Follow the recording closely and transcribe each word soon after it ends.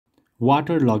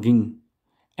Waterlogging.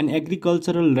 An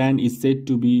agricultural land is said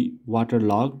to be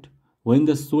waterlogged when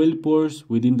the soil pores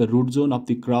within the root zone of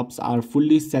the crops are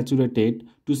fully saturated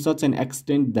to such an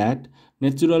extent that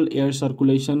natural air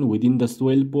circulation within the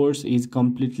soil pores is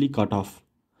completely cut off.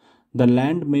 The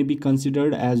land may be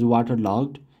considered as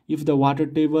waterlogged if the water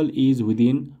table is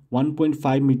within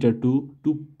 1.5 meter to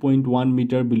 2.1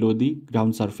 meter below the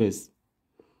ground surface.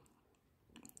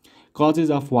 Causes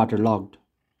of waterlogged.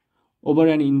 Over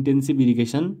an intensive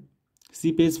irrigation,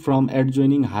 seepage from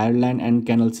adjoining higher land and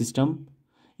canal system,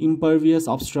 impervious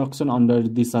obstruction under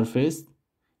the surface,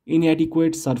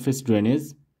 inadequate surface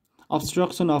drainage,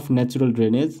 obstruction of natural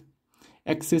drainage,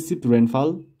 excessive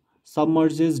rainfall,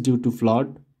 submerges due to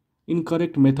flood,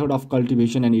 incorrect method of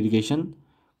cultivation and irrigation,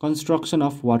 construction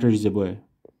of water reservoir.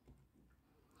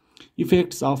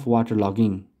 Effects of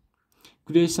waterlogging.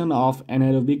 Creation of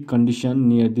anaerobic condition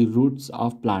near the roots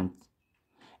of plants.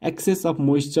 Excess of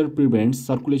moisture prevents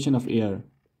circulation of air.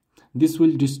 This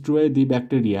will destroy the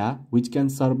bacteria which can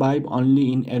survive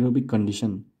only in aerobic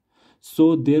condition.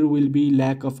 So there will be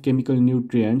lack of chemical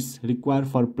nutrients required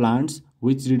for plants,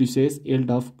 which reduces yield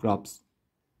of crops.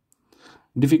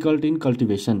 Difficulty in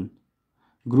cultivation.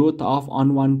 Growth of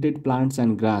unwanted plants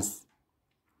and grass.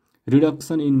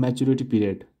 Reduction in maturity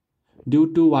period.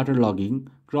 Due to waterlogging,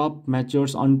 crop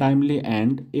matures untimely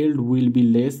and yield will be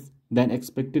less than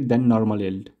expected than normal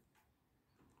yield.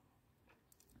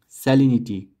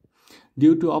 Salinity.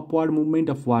 Due to upward movement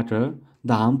of water,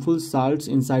 the harmful salts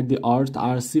inside the earth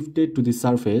are shifted to the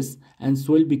surface and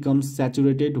soil becomes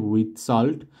saturated with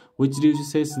salt, which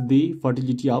reduces the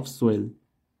fertility of soil.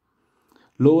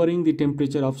 Lowering the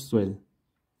temperature of soil.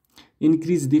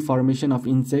 Increase the formation of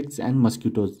insects and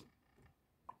mosquitoes.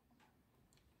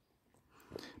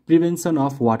 Prevention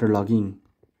of waterlogging.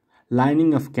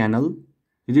 Lining of canal,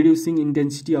 reducing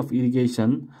intensity of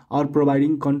irrigation or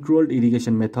providing controlled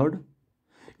irrigation method,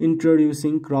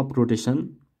 introducing crop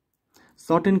rotation.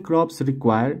 Certain crops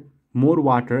require more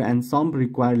water and some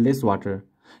require less water.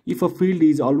 If a field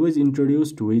is always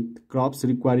introduced with crops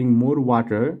requiring more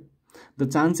water, the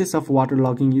chances of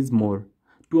waterlogging is more.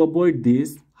 To avoid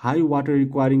this, high water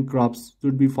requiring crops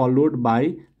should be followed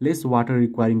by less water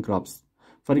requiring crops.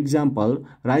 For example,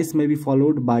 rice may be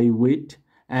followed by wheat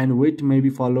and wheat may be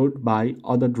followed by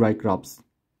other dry crops.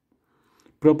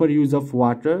 Proper use of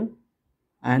water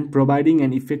and providing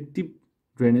an effective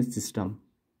drainage system.